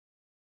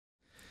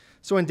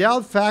So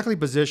endowed faculty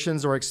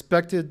positions are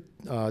expected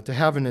to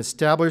have an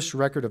established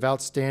record of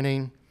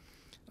outstanding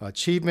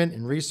achievement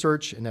in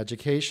research and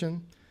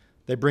education.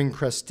 They bring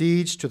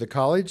prestige to the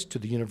college, to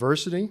the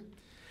university,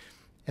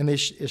 and they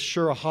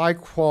assure a high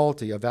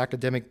quality of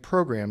academic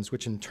programs,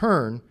 which in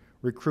turn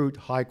recruit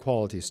high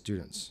quality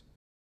students.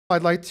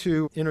 I'd like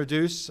to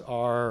introduce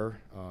our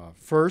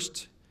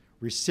first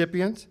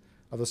recipient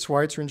of the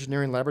Schweitzer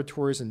Engineering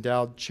Laboratories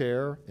Endowed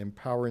Chair in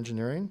Power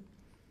Engineering,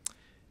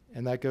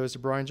 and that goes to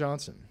Brian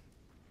Johnson.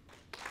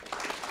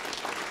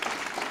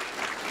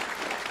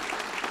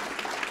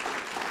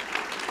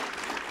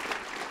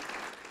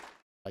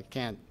 I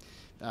can't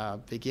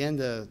begin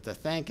to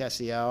thank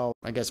SEL.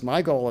 I guess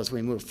my goal as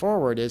we move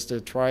forward is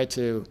to try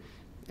to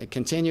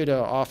continue to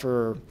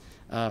offer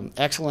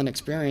excellent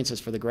experiences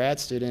for the grad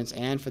students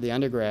and for the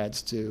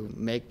undergrads to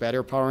make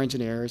better power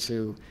engineers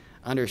who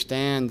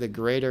understand the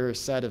greater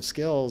set of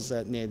skills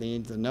that they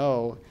need to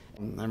know.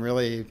 I'm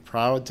really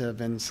proud to have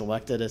been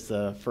selected as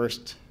the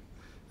first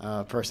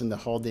person to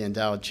hold the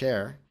endowed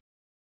chair.